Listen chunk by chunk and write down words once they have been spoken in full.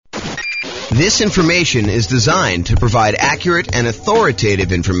This information is designed to provide accurate and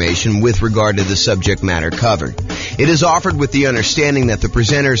authoritative information with regard to the subject matter covered. It is offered with the understanding that the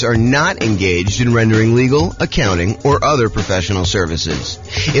presenters are not engaged in rendering legal, accounting, or other professional services.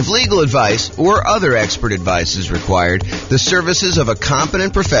 If legal advice or other expert advice is required, the services of a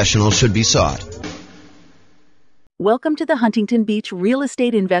competent professional should be sought. Welcome to the Huntington Beach Real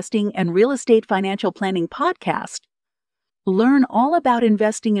Estate Investing and Real Estate Financial Planning Podcast. Learn all about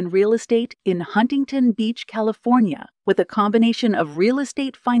investing in real estate in Huntington Beach, California, with a combination of real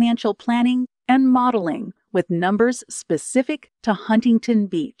estate financial planning and modeling with numbers specific to Huntington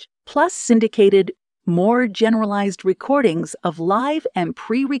Beach, plus syndicated, more generalized recordings of live and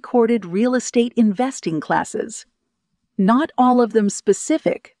pre-recorded real estate investing classes. Not all of them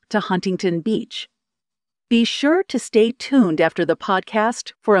specific to Huntington Beach. Be sure to stay tuned after the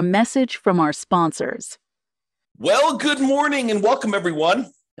podcast for a message from our sponsors. Well, good morning and welcome,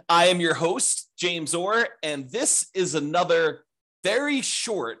 everyone. I am your host, James Orr, and this is another very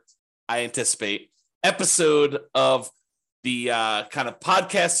short, I anticipate, episode of the kind of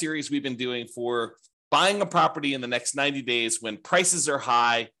podcast series we've been doing for buying a property in the next 90 days when prices are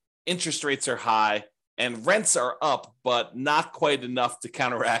high, interest rates are high, and rents are up, but not quite enough to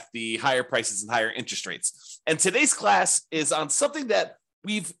counteract the higher prices and higher interest rates. And today's class is on something that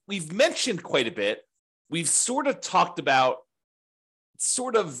we've mentioned quite a bit. We've sort of talked about,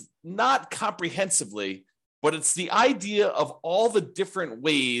 sort of not comprehensively, but it's the idea of all the different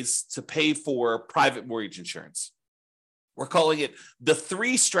ways to pay for private mortgage insurance. We're calling it the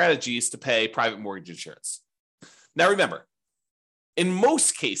 3 strategies to pay private mortgage insurance. Now, remember, in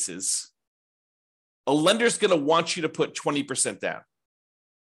most cases, a lender's going to want you to put 20% down.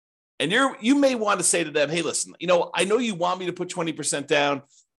 And you may want to say to them, hey, listen, I know you want me to put 20% down.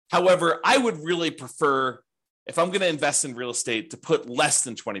 However, I would really prefer, if I'm going to invest in real estate, to put less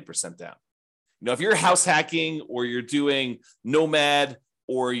than 20% down. If you're house hacking or you're doing nomad,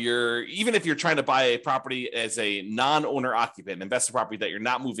 or even if you're trying to buy a property as a non-owner occupant, invest in property that you're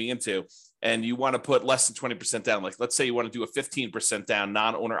not moving into, and you want to put less than 20% down, like let's say you want to do a 15% down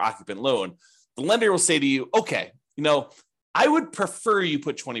non-owner occupant loan, the lender will say to you, okay, I would prefer you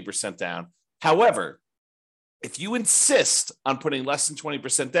put 20% down. However, if you insist on putting less than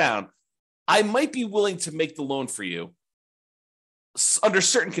 20% down, I might be willing to make the loan for you under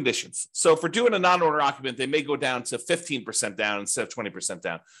certain conditions. So if we're doing a non-owner occupant, they may go down to 15% down instead of 20%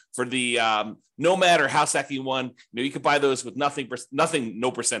 down. For the nomad or house hacking one, you could buy those with nothing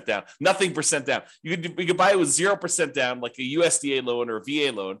percent down. You could buy it with 0% down, like a USDA loan or a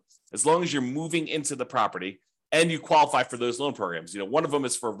VA loan, as long as you're moving into the property and you qualify for those loan programs. One of them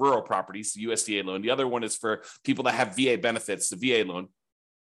is for rural properties, the USDA loan. The other one is for people that have VA benefits, the VA loan.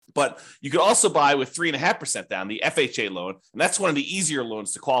 But you could also buy with 3.5% down, the FHA loan. And that's one of the easier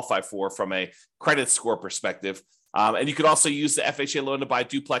loans to qualify for from a credit score perspective. And you could also use the FHA loan to buy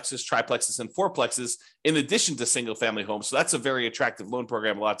duplexes, triplexes, and fourplexes in addition to single family homes. So that's a very attractive loan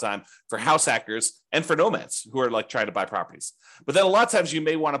program a lot of time for house hackers and for nomads who are like trying to buy properties. But then a lot of times you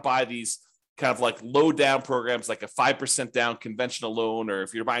may want to buy these kind of like low down programs, like a 5% down conventional loan, or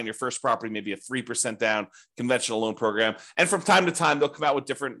if you're buying your first property, maybe a 3% down conventional loan program. And from time to time, they'll come out with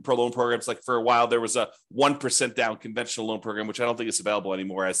different pro loan programs. Like for a while, there was a 1% down conventional loan program, which I don't think is available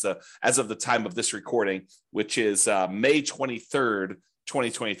anymore as of the time of this recording, which is May 23rd,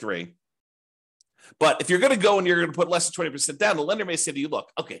 2023. But if you're going to go and you're going to put less than 20% down, the lender may say to you, look,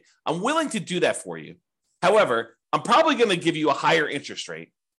 okay, I'm willing to do that for you. However, I'm probably going to give you a higher interest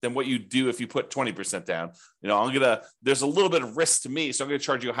rate than what you do if you put 20% down. There's a little bit of risk to me, so I'm going to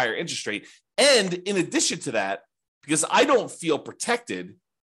charge you a higher interest rate. And in addition to that, because I don't feel protected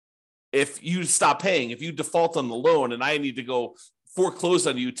if you stop paying, if you default on the loan and I need to go foreclose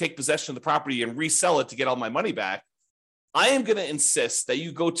on you, take possession of the property and resell it to get all my money back, I am going to insist that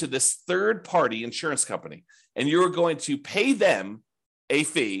you go to this third-party insurance company and you're going to pay them a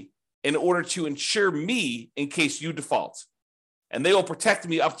fee in order to insure me in case you default. And they will protect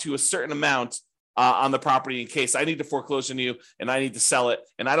me up to a certain amount on the property in case I need to foreclose on you and I need to sell it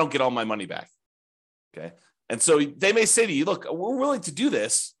and I don't get all my money back. Okay. And so they may say to you, look, we're willing to do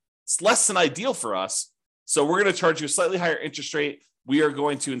this. It's less than ideal for us. So we're going to charge you a slightly higher interest rate. We are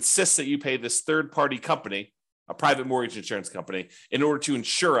going to insist that you pay this third-party company, a private mortgage insurance company, in order to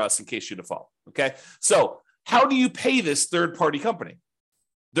insure us in case you default. Okay. So how do you pay this third-party company?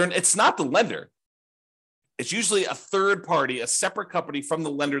 It's not the lender. It's usually a third party, a separate company from the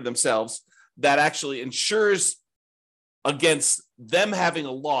lender themselves that actually insures against them having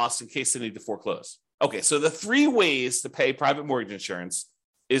a loss in case they need to foreclose. Okay, so the 3 ways to pay private mortgage insurance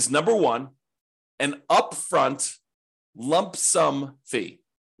is number 1, an upfront lump sum fee.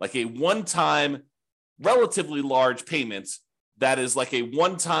 like a one-time, relatively large payment that is like a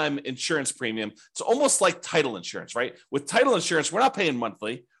one-time insurance premium. It's almost like title insurance, right? With title insurance, we're not paying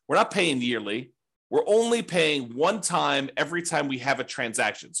monthly. We're not paying yearly. We're only paying one time every time we have a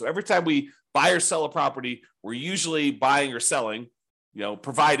transaction. So every time we buy or sell a property, we're usually buying or selling,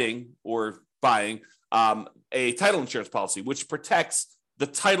 providing or buying a title insurance policy, which protects the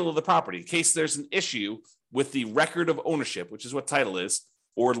title of the property in case there's an issue with the record of ownership, which is what title is,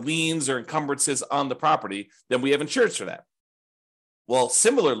 or liens or encumbrances on the property, then we have insurance for that. Well,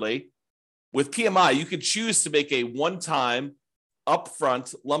 similarly, with PMI, you could choose to make a one-time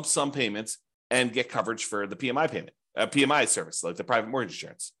upfront lump sum payment and get coverage for the PMI payment, PMI service, like the private mortgage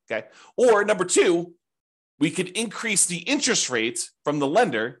insurance, okay? Or number two, we could increase the interest rate from the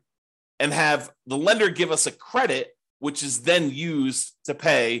lender and have the lender give us a credit, which is then used to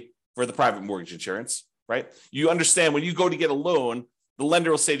pay for the private mortgage insurance, right? You understand when you go to get a loan, the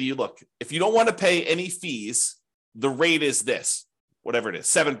lender will say to you, look, if you don't want to pay any fees, the rate is this, whatever it is,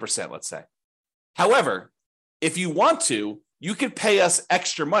 7%, let's say. However, if you want to, you could pay us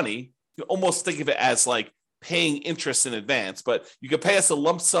extra money. You almost think of it as like paying interest in advance, but you could pay us a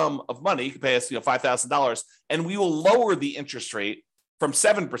lump sum of money. You could pay us, $5,000, and we will lower the interest rate from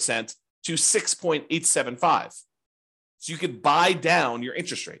 7% to 6.875. So you could buy down your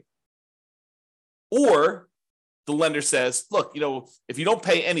interest rate. Or the lender says, look, if you don't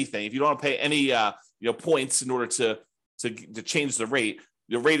pay anything, if you don't want to pay any, points in order to change the rate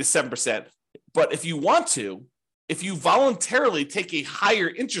is 7%. But if you want to, if you voluntarily take a higher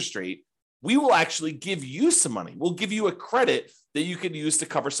interest rate, we will actually give you some money. We'll give you a credit that you can use to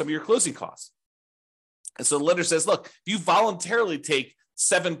cover some of your closing costs. And so the lender says, look, if you voluntarily take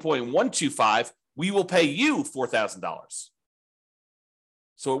 7.125, we will pay you $4,000.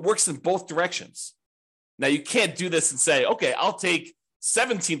 So it works in both directions. Now, you can't do this and say, okay, I'll take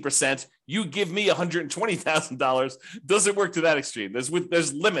 17%, you give me $120,000. Doesn't work to that extreme.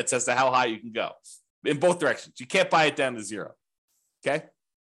 There's limits as to how high you can go in both directions. You can't buy it down to zero, okay?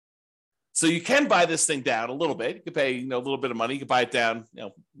 So you can buy this thing down a little bit. You can pay, a little bit of money. You can buy it down, in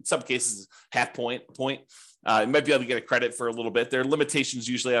some cases, half point. You might be able to get a credit for a little bit. There are limitations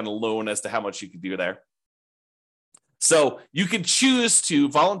usually on a loan as to how much you can do there. So you can choose to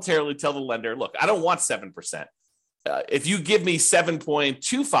voluntarily tell the lender, look, I don't want 7%. If you give me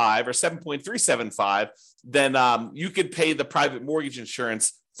 7.25 or 7.375, then you could pay the private mortgage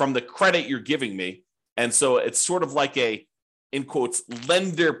insurance from the credit you're giving me. And so it's sort of like a, in quotes,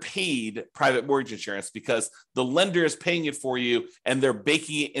 lender paid private mortgage insurance because the lender is paying it for you and they're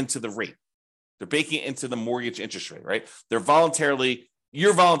baking it into the rate. They're baking it into the mortgage interest rate, right? You're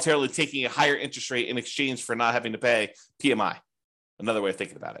voluntarily taking a higher interest rate in exchange for not having to pay PMI. Another way of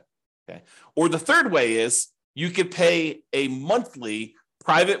thinking about it, okay? Or the third way is you could pay a monthly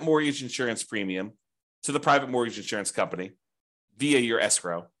private mortgage insurance premium to the private mortgage insurance company via your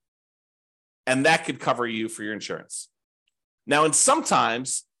escrow, and that could cover you for your insurance. Now, and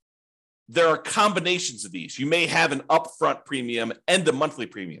sometimes there are combinations of these. You may have an upfront premium and a monthly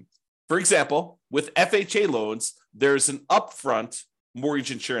premium. For example, with FHA loans, there's an upfront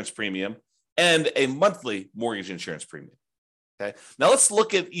mortgage insurance premium and a monthly mortgage insurance premium. Okay. Now let's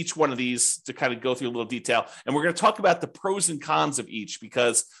look at each one of these to kind of go through a little detail. And we're going to talk about the pros and cons of each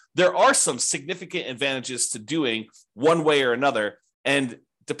because there are some significant advantages to doing one way or another. And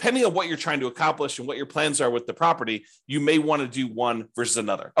depending on what you're trying to accomplish and what your plans are with the property, you may want to do one versus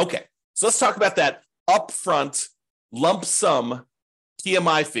another. Okay. So let's talk about that upfront lump sum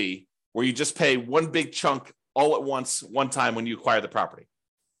PMI fee where you just pay one big chunk all at once, one time when you acquire the property.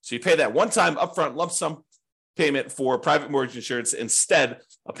 So you pay that one time upfront lump sum payment for private mortgage insurance instead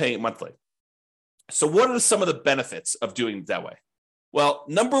of paying it monthly. So what are some of the benefits of doing it that way? Well,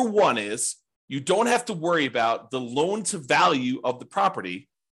 number one is you don't have to worry about the loan to value of the property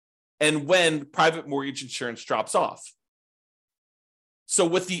and when private mortgage insurance drops off. So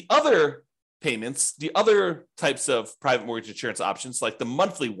with the other payments, the other types of private mortgage insurance options, like the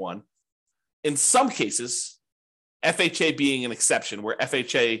monthly one, in some cases, FHA being an exception, where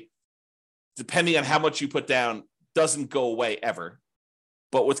FHA, depending on how much you put down, doesn't go away ever.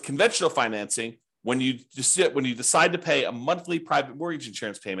 But with conventional financing, when you decide to pay a monthly private mortgage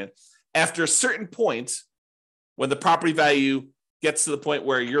insurance payment, after a certain point, when the property value gets to the point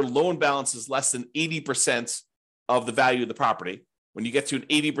where your loan balance is less than 80% of the value of the property, when you get to an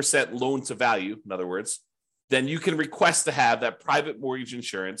 80% loan to value, in other words, then you can request to have that private mortgage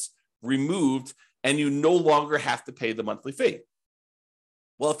insurance removed and you no longer have to pay the monthly fee.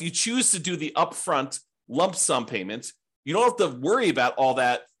 Well, if you choose to do the upfront lump sum payment, you don't have to worry about all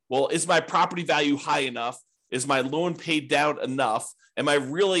that. Well, is my property value high enough? Is my loan paid down enough? Am I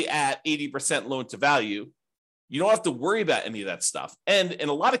really at 80% loan to value? You don't have to worry about any of that stuff. And in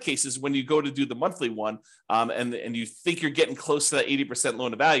a lot of cases, when you go to do the monthly one and you think you're getting close to that 80%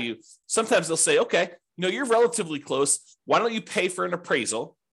 loan to value, sometimes they'll say, okay, you're relatively close. Why don't you pay for an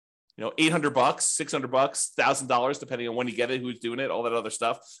appraisal? $800, $600, $1,000, depending on when you get it, who's doing it, all that other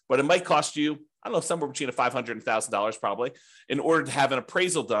stuff. But it might cost you, I don't know, somewhere between $500 and $1,000 probably, in order to have an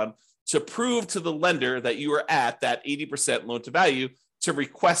appraisal done to prove to the lender that you are at that 80% loan to value to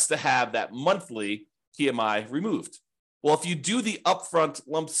request to have that monthly PMI removed. Well, if you do the upfront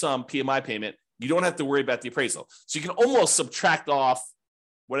lump sum PMI payment, you don't have to worry about the appraisal. So you can almost subtract off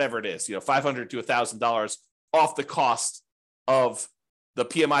whatever it is, $500 to $1,000 off the cost of the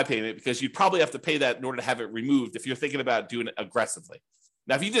PMI payment, because you'd probably have to pay that in order to have it removed if you're thinking about doing it aggressively.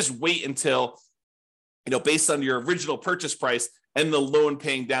 Now, if you just wait until, based on your original purchase price and the loan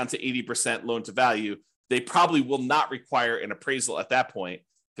paying down to 80% loan to value, they probably will not require an appraisal at that point,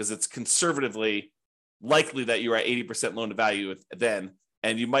 because it's conservatively likely that you're at 80% loan to value then,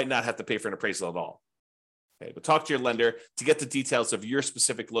 and you might not have to pay for an appraisal at all. Okay, but talk to your lender to get the details of your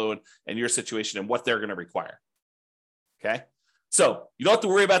specific loan and your situation and what they're going to require. Okay. So you don't have to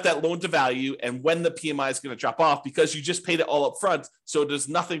worry about that loan to value and when the PMI is going to drop off, because you just paid it all up front. So there's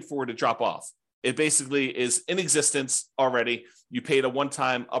nothing for it to drop off. It basically is in existence already. You paid a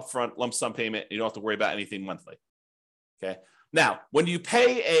one-time upfront lump sum payment. You don't have to worry about anything monthly. Okay. Now, when you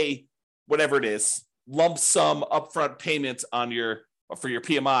pay a, whatever it is, lump sum upfront payment for your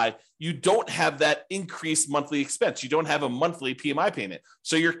PMI, you don't have that increased monthly expense. You don't have a monthly PMI payment.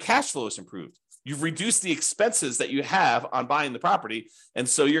 So your cash flow is improved. You've reduced the expenses that you have on buying the property. And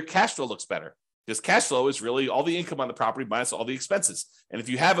so your cash flow looks better, because cash flow is really all the income on the property minus all the expenses. And if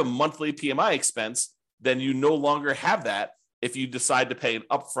you have a monthly PMI expense, then you no longer have that if you decide to pay an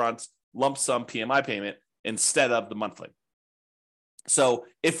upfront lump sum PMI payment instead of the monthly. So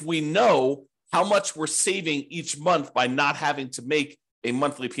if we know how much we're saving each month by not having to make a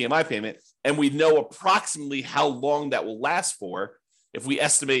monthly PMI payment, and we know approximately how long that will last for, if we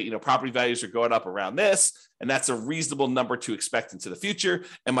estimate, property values are going up around this, and that's a reasonable number to expect into the future,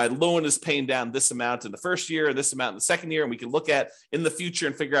 and my loan is paying down this amount in the first year and this amount in the second year, and we can look at in the future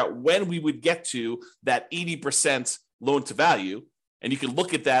and figure out when we would get to that 80% loan to value. And you can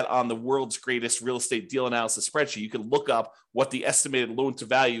look at that on the world's greatest real estate deal analysis spreadsheet. You can look up what the estimated loan to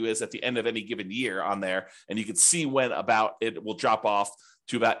value is at the end of any given year on there, and you can see when about it will drop off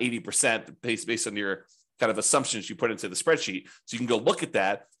to about 80% based on your kind of assumptions you put into the spreadsheet. So you can go look at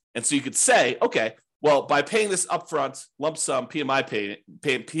that. And so you could say, okay, well, by paying this upfront lump sum PMI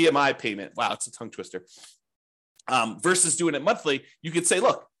payment, wow, it's a tongue twister, versus doing it monthly, you could say,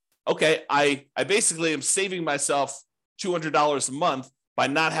 look, okay, I basically am saving myself $200 a month by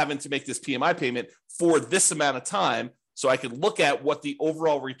not having to make this PMI payment for this amount of time. So I could look at what the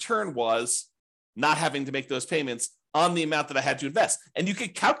overall return was, not having to make those payments on the amount that I had to invest. And you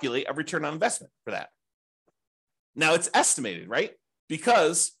could calculate a return on investment for that. Now it's estimated, right?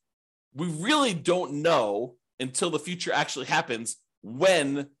 Because we really don't know until the future actually happens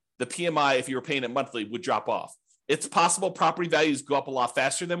when the PMI, if you were paying it monthly, would drop off. It's possible property values go up a lot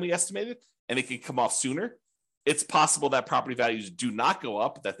faster than we estimated, and it can come off sooner. It's possible that property values do not go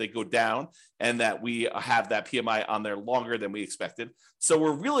up, that they go down, and that we have that PMI on there longer than we expected. So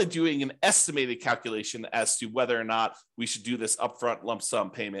we're really doing an estimated calculation as to whether or not we should do this upfront lump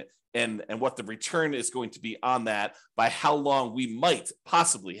sum payment and what the return is going to be on that by how long we might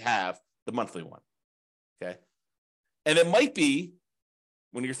possibly have the monthly one. Okay. And it might be,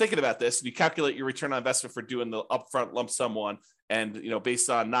 when you're thinking about this, you calculate your return on investment for doing the upfront lump sum one, and based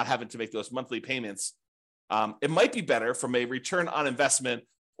on not having to make those monthly payments, it might be better from a return on investment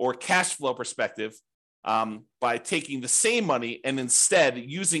or cash flow perspective by taking the same money and instead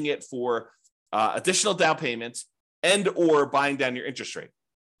using it for additional down payments and or buying down your interest rate.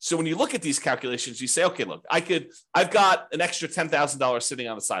 So when you look at these calculations, you say, okay, look, I've got an extra $10,000 sitting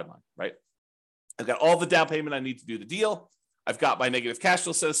on the sideline, right? I've got all the down payment I need to do the deal. I've got my negative cash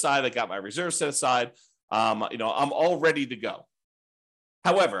flow set aside. I got my reserves set aside. I'm all ready to go.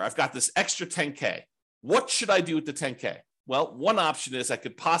 However, I've got this extra 10K. What should I do with the 10K? Well, one option is I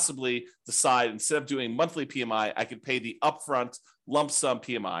could possibly decide, instead of doing monthly PMI, I could pay the upfront lump sum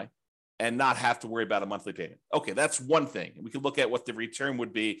PMI and not have to worry about a monthly payment. Okay, that's one thing. We could look at what the return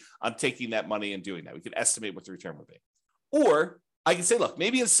would be on taking that money and doing that. We could estimate what the return would be. Or I can say, look,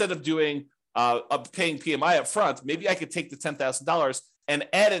 maybe instead of doing paying PMI up front, maybe I could take the $10,000 and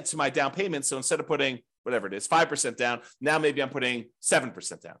add it to my down payment. So instead of putting whatever it is, 5% down, now maybe I'm putting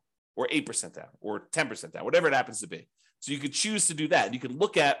 7% down or 8% down or 10% down, whatever it happens to be. So you could choose to do that. You can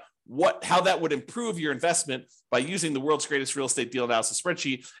look at how that would improve your investment by using the world's greatest real estate deal analysis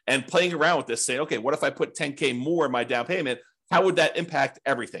spreadsheet and playing around with this, saying, okay, what if I put 10K more in my down payment? How would that impact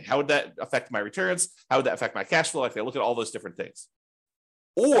everything? How would that affect my returns? How would that affect my cash flow? Like, I look at all those different things.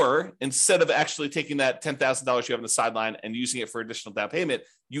 Or instead of actually taking that $10,000 you have on the sideline and using it for additional down payment,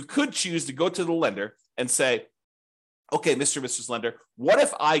 you could choose to go to the lender and say, okay, Mr. and Mrs. Lender, what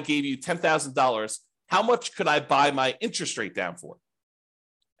if I gave you $10,000? How much could I buy my interest rate down for?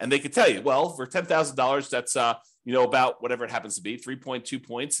 And they could tell you, well, for $10,000, that's about whatever it happens to be, 3.2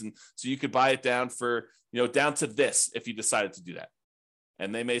 points. And so you could buy it down for, down to this if you decided to do that.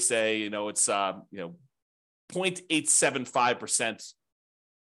 And they may say, it's 0.875%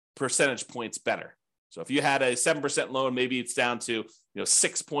 percentage points better. So if you had a 7% loan, maybe it's down to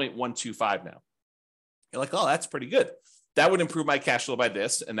 6.125 now. You're like, oh, that's pretty good. That would improve my cash flow by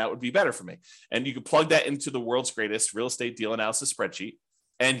this, and that would be better for me. And you could plug that into the world's greatest real estate deal analysis spreadsheet,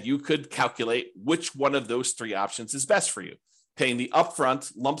 and you could calculate which one of those three options is best for you. Paying the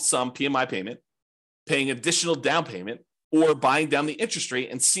upfront lump sum PMI payment, paying additional down payment, or buying down the interest rate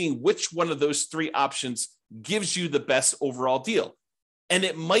and seeing which one of those three options gives you the best overall deal. And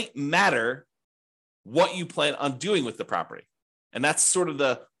it might matter what you plan on doing with the property. And that's sort of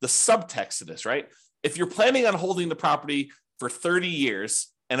the subtext of this, right? If you're planning on holding the property for 30 years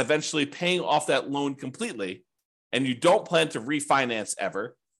and eventually paying off that loan completely, and you don't plan to refinance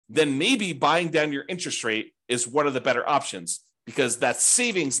ever, then maybe buying down your interest rate is one of the better options because that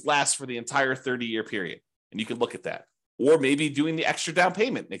savings lasts for the entire 30-year period. And you can look at that. Or maybe doing the extra down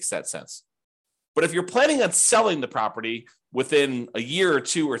payment makes that sense. But if you're planning on selling the property within a year or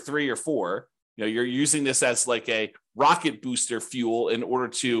two or three or four, you're using this as like a rocket booster fuel in order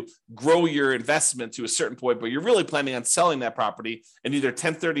to grow your investment to a certain point, but you're really planning on selling that property and either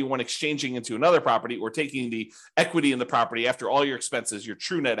 1031 exchanging into another property or taking the equity in the property after all your expenses, your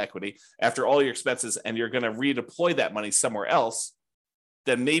true net equity, after all your expenses, and you're going to redeploy that money somewhere else,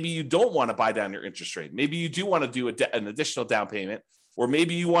 then maybe you don't want to buy down your interest rate. Maybe you do want to do an additional down payment, or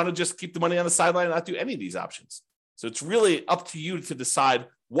maybe you want to just keep the money on the sideline and not do any of these options. So it's really up to you to decide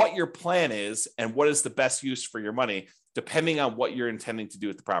what your plan is and what is the best use for your money, depending on what you're intending to do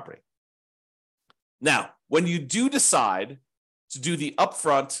with the property. Now, when you do decide to do the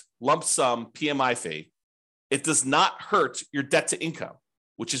upfront lump sum PMI fee, it does not hurt your debt to income,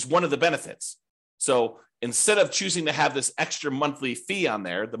 which is one of the benefits. So instead of choosing to have this extra monthly fee on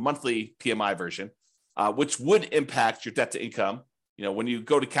there, the monthly PMI version, which would impact your debt to income, when you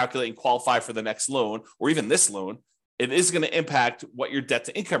go to calculate and qualify for the next loan or even this loan, it is going to impact what your debt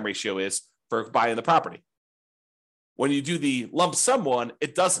to income ratio is for buying the property. When you do the lump sum one,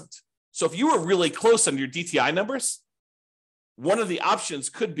 it doesn't. So if you were really close on your DTI numbers, one of the options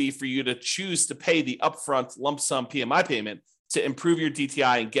could be for you to choose to pay the upfront lump sum PMI payment to improve your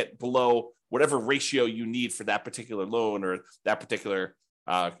DTI and get below whatever ratio you need for that particular loan or that particular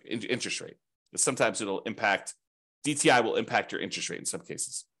interest rate. Because sometimes DTI will impact your interest rate in some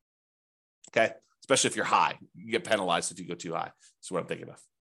cases. Okay. Especially if you're high, you get penalized if you go too high. That's what I'm thinking of.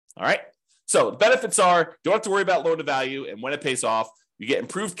 All right. So the benefits are you don't have to worry about loan to value. And when it pays off, you get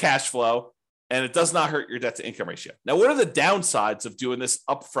improved cash flow and it does not hurt your debt to income ratio. Now, what are the downsides of doing this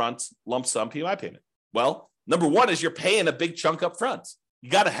upfront lump sum PMI payment? Well, number one is you're paying a big chunk up front.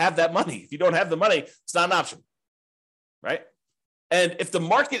 You got to have that money. If you don't have the money, it's not an option. Right. And if the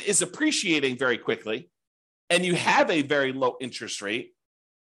market is appreciating very quickly and you have a very low interest rate,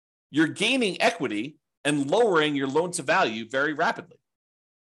 you're gaining equity and lowering your loan to value very rapidly,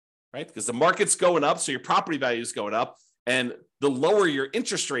 right? Because the market's going up, so your property value is going up, and the lower your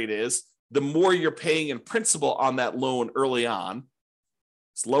interest rate is, the more you're paying in principal on that loan early on.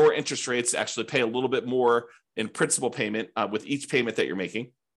 It's lower interest rates actually pay a little bit more in principal payment with each payment that you're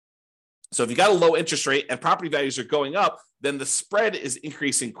making. So if you got a low interest rate and property values are going up, then the spread is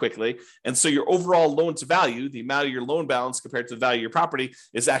increasing quickly. And so your overall loan to value, the amount of your loan balance compared to the value of your property,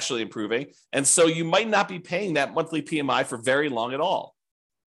 is actually improving. And so you might not be paying that monthly PMI for very long at all.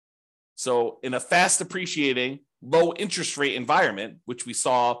 So in a fast appreciating, low interest rate environment, which we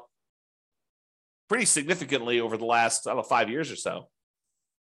saw pretty significantly over the last, 5 years or so,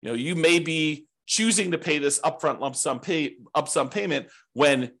 you may be choosing to pay this upfront lump sum payment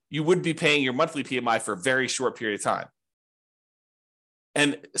when you would be paying your monthly PMI for a very short period of time.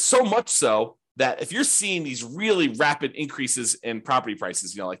 And so much so that if you're seeing these really rapid increases in property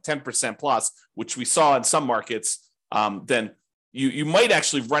prices, like 10% plus, which we saw in some markets, then you might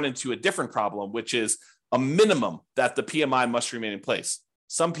actually run into a different problem, which is a minimum that the PMI must remain in place.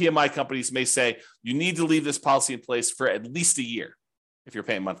 Some PMI companies may say you need to leave this policy in place for at least a year if you're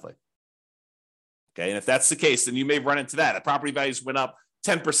paying monthly. Okay, and if that's the case, then you may run into that. If property values went up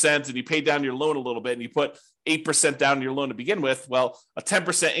 10% and you pay down your loan a little bit and you put 8% down your loan to begin with, well, a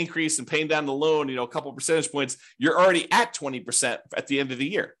 10% increase in paying down the loan, a couple percentage points, you're already at 20% at the end of the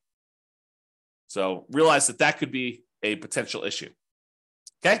year. So realize that could be a potential issue.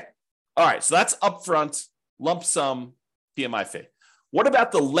 Okay. All right. So that's upfront lump sum PMI fee. What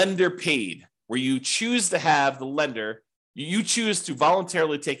about the lender paid, where you choose to have the lender, you choose to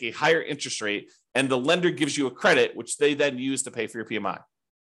voluntarily take a higher interest rate and the lender gives you a credit, which they then use to pay for your PMI?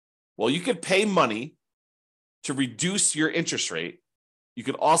 Well, you could pay money to reduce your interest rate. You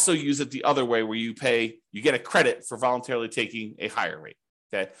could also use it the other way, where you get a credit for voluntarily taking a higher rate.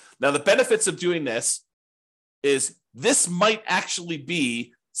 Okay. Now, the benefits of doing this is this might actually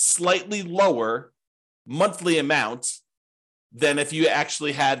be slightly lower monthly amount than if you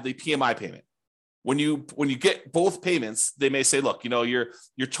actually had the PMI payment. When you get both payments, they may say, look, your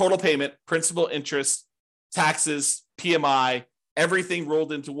total payment, principal, interest, taxes, PMI, everything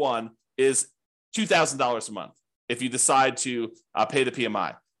rolled into one is $2,000 a month if you decide to pay the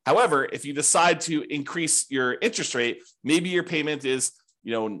PMI. However, if you decide to increase your interest rate, maybe your payment is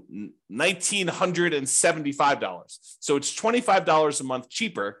 $1,975. So it's $25 a month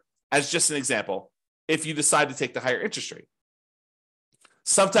cheaper, as just an example, if you decide to take the higher interest rate.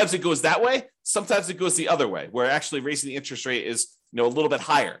 Sometimes it goes that way. Sometimes it goes the other way, where actually raising the interest rate is a little bit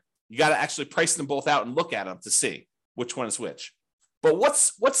higher. You got to actually price them both out and look at them to see which one is which. But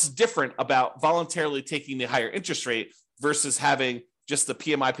what's different about voluntarily taking the higher interest rate versus having just the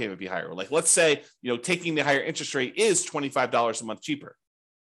PMI payment be higher? Like, let's say, taking the higher interest rate is $25 a month cheaper.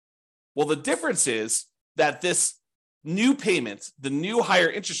 Well, the difference is that this new payment, the new higher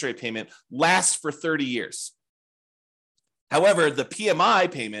interest rate payment, lasts for 30 years. However, the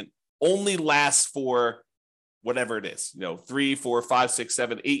PMI payment only lasts for whatever it is, 3, 4, 5, 6,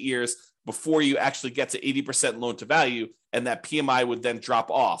 7, 8 years before you actually get to 80% loan to value. And that PMI would then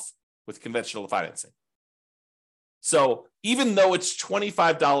drop off with conventional financing. So even though it's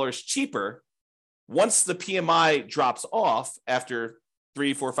 $25 cheaper, once the PMI drops off after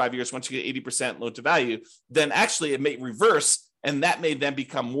 3, 4, 5 years, once you get 80% loan to value, then actually it may reverse, and that may then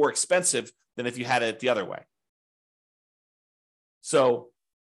become more expensive than if you had it the other way. So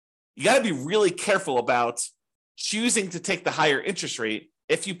you got to be really careful about choosing to take the higher interest rate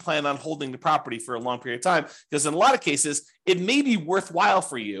if you plan on holding the property for a long period of time, because in a lot of cases, it may be worthwhile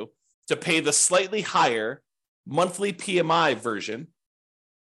for you to pay the slightly higher monthly PMI version,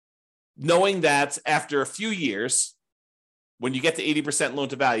 knowing that after a few years, when you get to 80% loan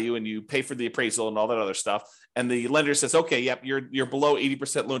to value and you pay for the appraisal and all that other stuff, and the lender says, okay, yep, you're below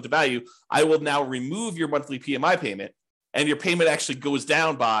 80% loan to value, I will now remove your monthly PMI payment, and your payment actually goes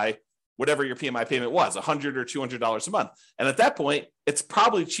down by whatever your PMI payment was, $100 or $200 a month. And at that point, it's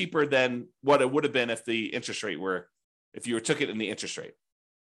probably cheaper than what it would have been if the interest rate if you took it in the interest rate.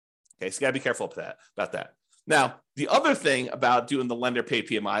 Okay, so you got to be careful about that. Now, the other thing about doing the lender pay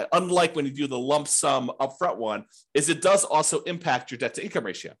PMI, unlike when you do the lump sum upfront one, is it does also impact your debt to income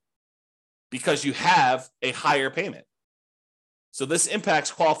ratio because you have a higher payment. So this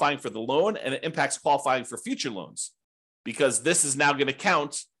impacts qualifying for the loan, and it impacts qualifying for future loans, because this is now going to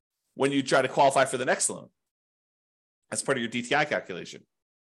count when you try to qualify for the next loan as part of your DTI calculation.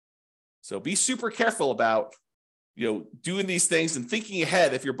 So be super careful about doing these things and thinking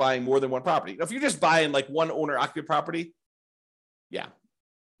ahead if you're buying more than one property. Now, if you're just buying like one owner occupied property, yeah,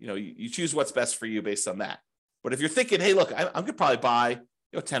 you choose what's best for you based on that. But if you're thinking, hey, look, I'm going to probably buy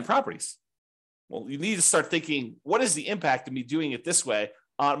 10 properties. Well, you need to start thinking, what is the impact of me doing it this way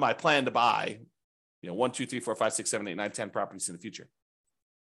on my plan to buy 1, 2, 3, 4, 5, 6, 7, 8, 9, 10 properties in the future?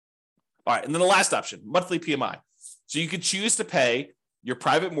 All right. And then the last option, monthly PMI. So you could choose to pay your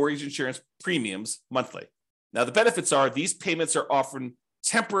private mortgage insurance premiums monthly. Now, the benefits are these payments are often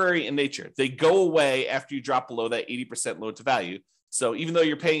temporary in nature. They go away after you drop below that 80% loan to value. So even though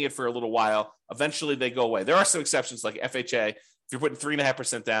you're paying it for a little while, eventually they go away. There are some exceptions like FHA. If you're putting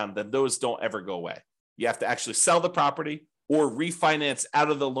 3.5% down, then those don't ever go away. You have to actually sell the property or refinance out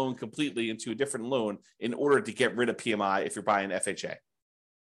of the loan completely into a different loan in order to get rid of PMI if you're buying FHA.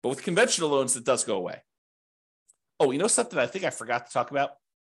 But with conventional loans, it does go away. Oh, something I think I forgot to talk about?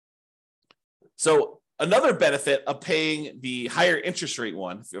 So another benefit of paying the higher interest rate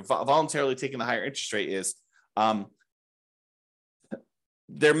one, if you're voluntarily taking the higher interest rate, is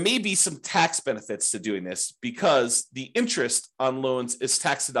there may be some tax benefits to doing this because the interest on loans is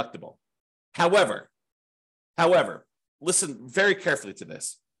tax deductible. However, listen very carefully to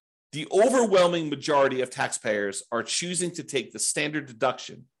this. The overwhelming majority of taxpayers are choosing to take the standard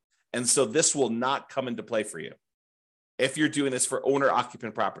deduction, and so this will not come into play for you if you're doing this for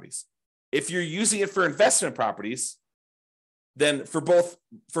owner-occupant properties. If you're using it for investment properties, then for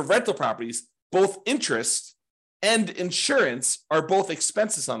rental properties, both interest and insurance are both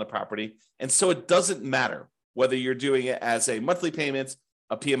expenses on the property. And so it doesn't matter whether you're doing it as a monthly payment,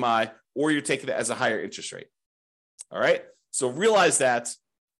 a PMI, or you're taking it as a higher interest rate. All right. So realize that,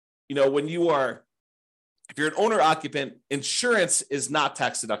 if you're an owner occupant, insurance is not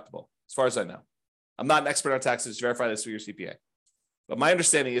tax deductible, as far as I know. I'm not an expert on taxes. Verify this with your CPA. But my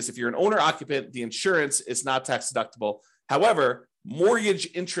understanding is if you're an owner occupant, the insurance is not tax deductible. However, mortgage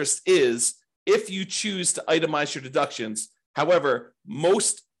interest is if you choose to itemize your deductions. However,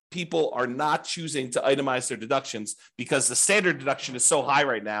 most people are not choosing to itemize their deductions because the standard deduction is so high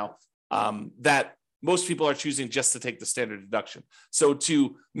right now that most people are choosing just to take the standard deduction. So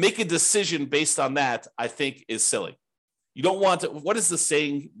to make a decision based on that, I think is silly. You don't want to, what is the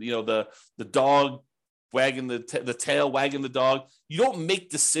saying? The dog wagging the tail wagging the dog. You don't make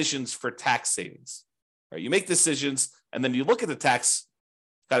decisions for tax savings, right? You make decisions and then you look at the tax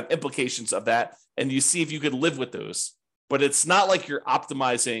kind of implications of that and you see if you could live with those. But it's not like you're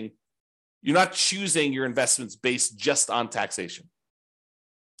optimizing. You're not choosing your investments based just on taxation.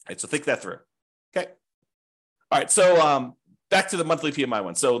 All right, so think that through. Okay. All right. So back to the monthly PMI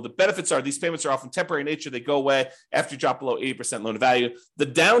one. So the benefits are these payments are often temporary in nature. They go away after you drop below 80% loan to value. The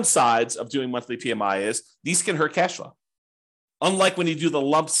downsides of doing monthly PMI is these can hurt cash flow. Unlike when you do the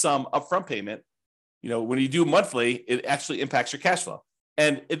lump sum upfront payment, when you do monthly, it actually impacts your cash flow.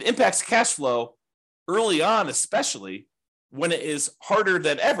 And it impacts cash flow early on, especially when it is harder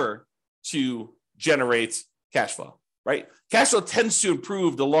than ever to generate cash flow, right? Cash flow tends to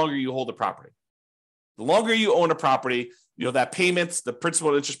improve the longer you hold a property. The longer you own a property, that payment, the principal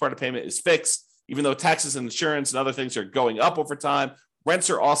and interest part of payment is fixed, even though taxes and insurance and other things are going up over time. Rents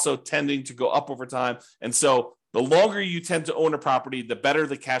are also tending to go up over time. And so the longer you tend to own a property, the better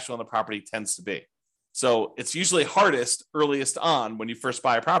the cash flow on the property tends to be. So it's usually hardest earliest on when you first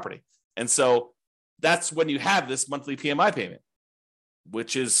buy a property. And so that's when you have this monthly PMI payment,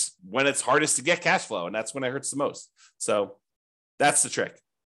 which is when it's hardest to get cash flow. And that's when it hurts the most. So that's the trick.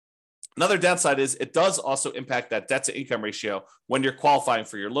 Another downside is it does also impact that debt to income ratio when you're qualifying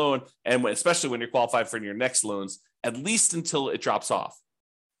for your loan, and especially when you're qualifying for your next loans, at least until it drops off.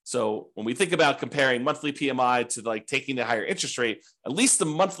 So when we think about comparing monthly PMI to taking the higher interest rate, at least the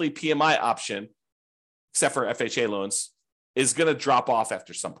monthly PMI option, except for FHA loans, is going to drop off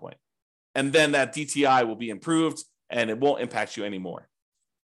after some point. And then that DTI will be improved and it won't impact you anymore.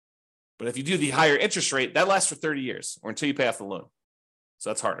 But if you do the higher interest rate, that lasts for 30 years or until you pay off the loan. So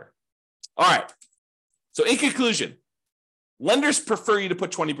that's harder. All right. So in conclusion, lenders prefer you to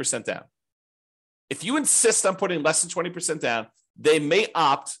put 20% down. If you insist on putting less than 20% down, they may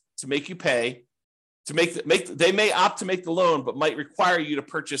opt to make you pay they may opt to make the loan, but might require you to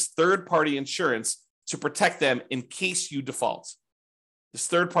purchase third-party insurance to protect them in case you default. This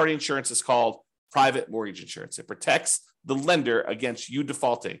third-party insurance is called private mortgage insurance. It protects the lender against you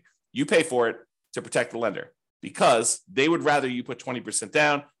defaulting. You pay for it to protect the lender because they would rather you put 20%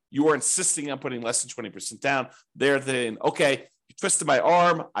 down. You are insisting on putting less than 20% down. They're saying, okay, you twisted my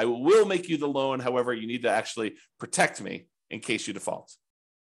arm. I will make you the loan. However, you need to actually protect me in case you default.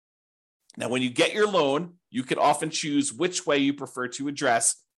 Now, when you get your loan, you can often choose which way you prefer to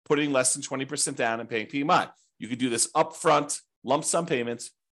address putting less than 20% down and paying PMI. You could do this upfront lump sum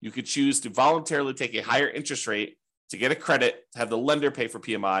payments. You could choose to voluntarily take a higher interest rate to get a credit to have the lender pay for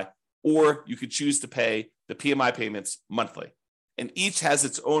PMI, or you could choose to pay the PMI payments monthly. And each has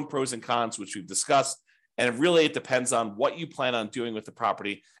its own pros and cons, which we've discussed. And really, it depends on what you plan on doing with the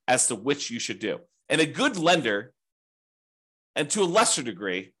property as to which you should do. And a good lender, and to a lesser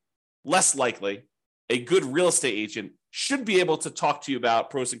degree, less likely, a good real estate agent should be able to talk to you about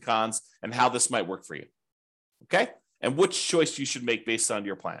pros and cons and how this might work for you. Okay? And which choice you should make based on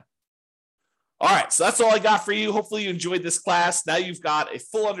your plan. All right, so that's all I got for you. Hopefully you enjoyed this class. Now you've got a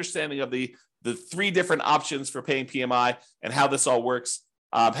full understanding of the three different options for paying PMI and how this all works.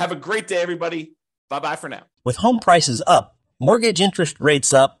 Have a great day, everybody. Bye-bye for now. With home prices up, mortgage interest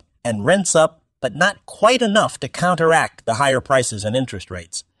rates up, and rents up, but not quite enough to counteract the higher prices and interest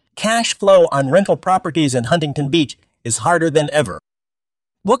rates, cash flow on rental properties in Huntington Beach is harder than ever.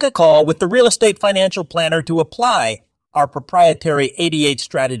 Book a call with the Real Estate Financial Planner to apply our proprietary 88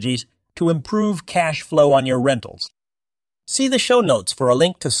 strategies to improve cash flow on your rentals. See the show notes for a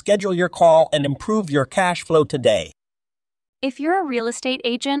link to schedule your call and improve your cash flow today. If you're a real estate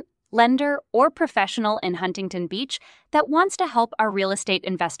agent, lender, or professional in Huntington Beach that wants to help our real estate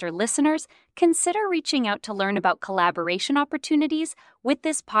investor listeners, consider reaching out to learn about collaboration opportunities with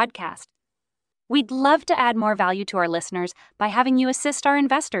this podcast. We'd love to add more value to our listeners by having you assist our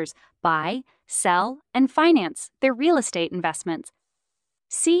investors, buy, sell, and finance their real estate investments.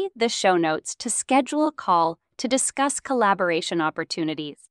 See the show notes to schedule a call to discuss collaboration opportunities.